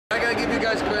gotta give you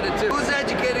guys credit too. Who's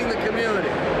educating the community?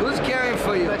 Who's caring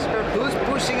for you? Who's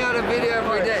pushing out a video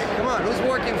every day? Come on, who's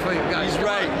working for you guys? He's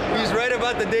right. He's right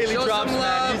about the daily Show drops, some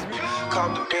love. man.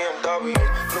 Cop the BMW,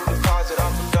 new deposit,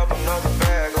 I picked up another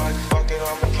bag. Like fuck it,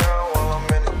 I'ma count while I'm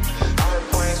in it. I heard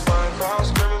planes flying, crowds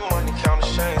screaming, money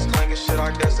counting chains, clanking shit.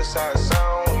 I guess that's how it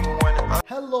sound when you win it.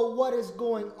 Hello, what is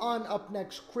going on? Up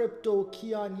next, Crypto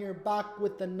KIAN here, back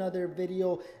with another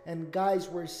video. And guys,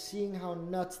 we're seeing how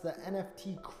nuts the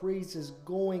NFT craze is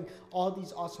going. All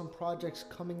these awesome projects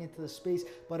coming into the space,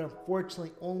 but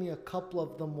unfortunately only a couple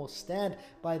of them will stand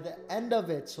by the end of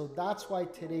it. So that's why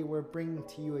today we're bringing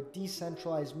to you a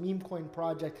decentralized Memecoin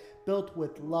project built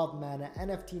with love, man, an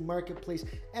NFT marketplace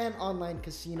and online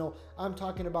casino. I'm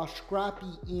talking about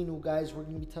Shkrappy Inu, guys. We're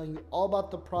going to be telling you all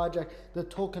about the project, the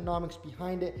tokenomics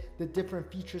behind it, the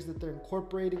different features that they're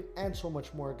incorporating, and so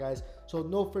much more, guys. So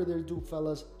no further ado,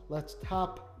 fellas, let's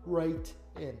tap right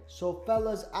in. So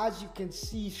fellas, as you can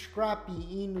see,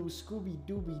 Shkrappy Inu, Scooby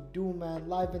Dooby Doo, man,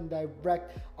 live and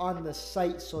direct on the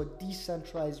site. So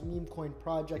decentralized Memecoin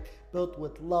project built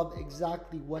with love,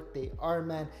 exactly what they are,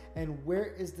 man. And where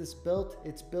is this built?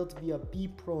 It's built via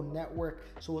BPro network.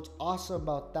 So what's awesome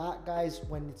about that, guys,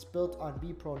 when it's built on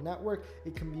BPro network,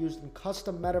 it can be used in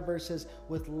custom metaverses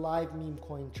with live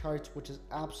Memecoin charts, which is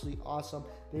absolutely awesome.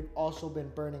 They've also been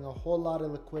burning a whole lot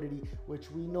of liquidity,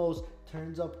 which we know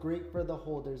turns up great for the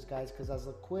holders, guys, because as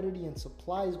liquidity and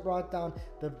supply is brought down,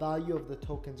 the value of the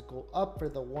tokens go up for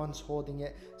the ones holding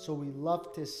it. So we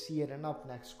love to see it. And up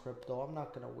next, crypto, I'm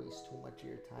not going to waste too much of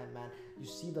your time, man. You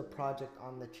see the project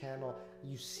on the channel,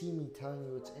 you see me telling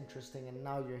you it's interesting, and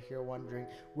now you're here wondering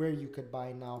where you could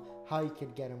buy now, how you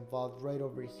could get involved. Right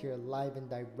over here, live and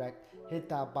direct, hit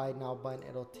that buy now button.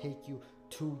 It'll take you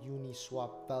to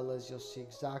Uniswap, fellas. You'll see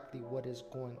exactly what is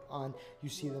going on. You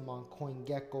see them on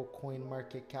CoinGecko,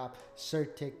 CoinMarketCap,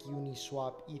 Certic,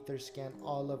 Uniswap, Etherscan,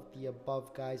 all of the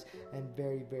above, guys, and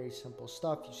very, very simple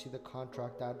stuff. You see the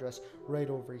contract address right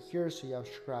over here. So you have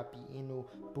Shkrappy Inu,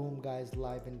 boom, guys,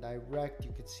 live and direct.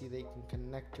 You can see they can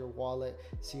connect your wallet,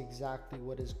 see exactly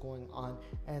what is going on,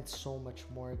 and so much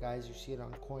more, guys. You see it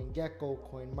on CoinGecko,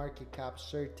 CoinMarketCap,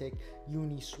 Certic,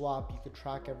 Uniswap. You could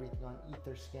track everything on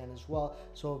Etherscan as well.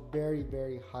 So very,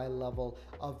 very high level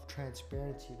of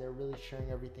transparency. They're really sharing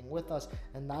everything with us,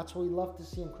 and that's what we love to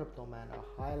see in crypto, man,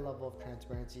 a high level of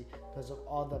transparency because of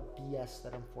all the BS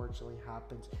that unfortunately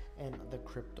happens in the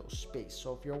crypto space.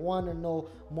 So if you want to know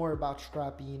more about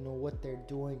Shkrappy, you know what they're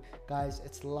doing, guys,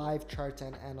 it's live charts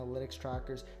and analytics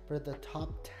trackers for the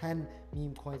top 10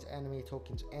 meme coins, anime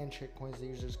tokens, and shit coins the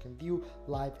users can view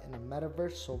live in a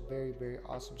metaverse. So very, very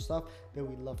awesome stuff that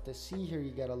we love to see here.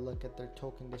 You got to look at their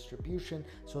token distribution,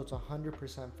 so it's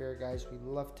 100% fair, guys. We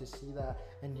love to see that.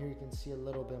 And here you can see a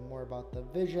little bit more about the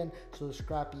vision. So the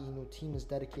Shkrappy Inu team is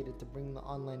dedicated to bringing the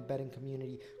online betting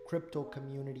community, crypto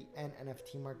community, and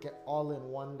NFT market all in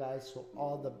one, guys. So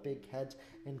all the big heads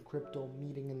in crypto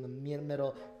meeting in the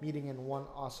middle, meeting in one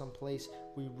awesome place.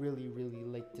 We really, really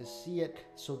like to see it.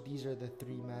 So these are the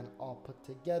three, man, all put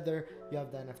together. You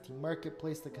have the NFT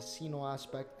marketplace, the casino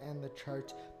aspect, and the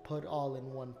charts put all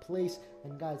in one place.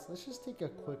 And guys, let's just take a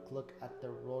quick look at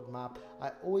their roadmap.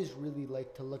 I always really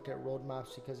like to look at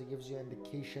roadmaps because it gives you an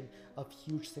indication of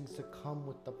huge things to come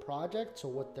with the project. So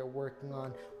what they're working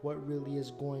on, what really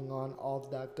is going on, all of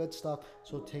that good stuff.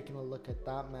 So taking a look at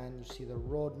that, man, you see the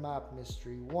roadmap,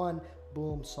 mystery 1,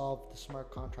 boom, solve the smart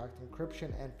contract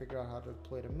encryption and figure out how to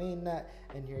deploy to mainnet.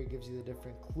 And here it gives you the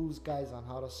different clues, guys, on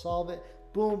how to solve it.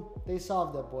 Boom, they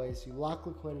solved it, boys. You lock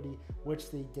liquidity,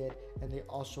 which they did, and they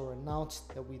also announced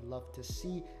that we love to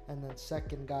see. And then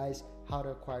second, guys, how to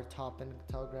acquire top and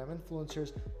Telegram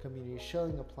influencers, community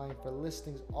shilling, applying for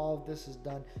listings. All of this is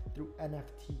done through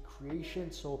NFT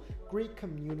creation. So great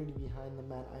community behind them,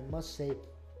 man. I must say,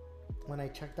 when I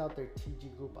checked out their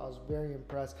TG group, I was very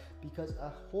impressed because a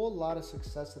whole lot of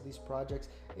success of these projects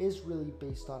is really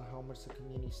based on how much the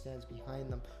community stands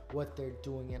behind them, what they're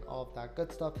doing, and all of that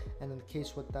good stuff. And in the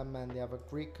case with them, man, they have a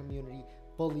great community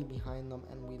fully behind them,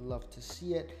 and we love to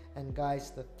see it. And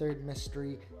guys, the third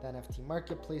mystery, the NFT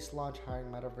marketplace launch,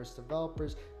 hiring metaverse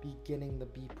developers, beginning the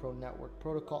BPro network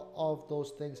protocol, all of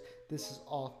those things. This is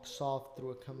all solved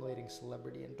through accumulating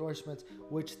celebrity endorsements,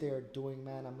 which they are doing,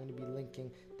 man. I'm going to be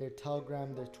linking their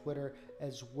Telegram, their Twitter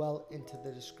as well into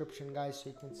the description, guys, so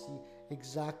you can see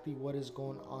exactly what is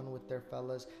going on with their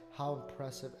fellas, how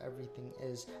impressive everything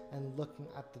is, and looking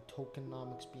at the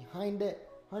tokenomics behind it.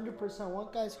 100%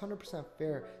 what, guys? 100%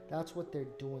 fair. That's what they're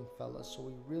doing, fellas. So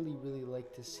we really, really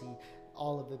like to see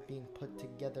all of it being put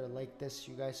together like this.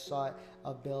 You guys saw it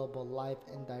available live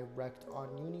and direct on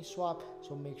Uniswap,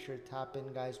 so make sure to tap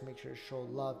in, guys. Make sure to show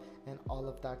love and all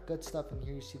of that good stuff. And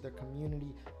here you see the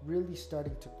community really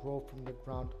starting to grow from the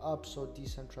ground up. So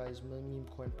decentralized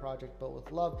Memecoin project built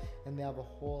with love, and they have a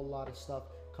whole lot of stuff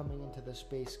coming into the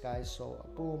space, guys. So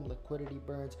boom, liquidity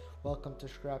burns. Welcome to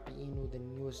Shkrappy Inu, the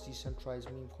newest decentralized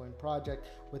meme coin project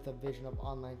with a vision of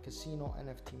online casino,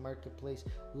 NFT marketplace,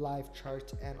 live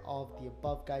charts, and all of the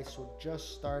above, guys. So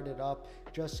just started up,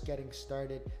 just getting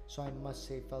started. So I must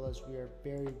say, fellas, we are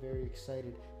very, very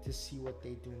excited to see what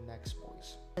they do next,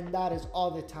 boys. And that is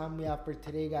all the time we have for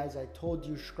today, guys. I told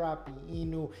you, Shkrappy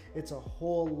Inu, it's a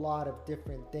whole lot of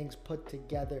different things put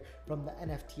together, from the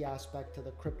NFT aspect to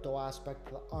the crypto aspect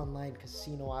to the online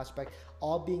casino aspect,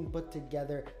 all being put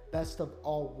together. Best of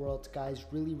all worlds, guys.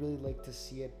 Really, really like to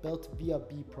see it. Built via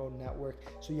B Pro network,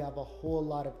 so you have a whole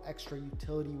lot of extra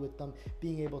utility with them,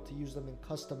 being able to use them in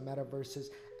custom metaverses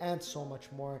and so much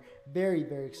more. Very,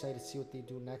 very excited to see what they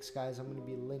do next, guys. I'm going to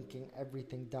be linking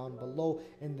everything down below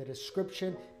in the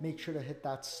description. Make sure to hit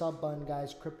that sub button,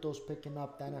 guys. Crypto's picking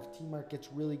up. The NFT market's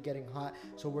really getting hot,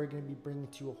 so we're going to be bringing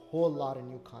to you a whole lot of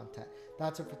new content.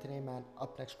 That's it for today, man.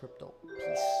 Up next, crypto.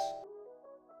 Peace.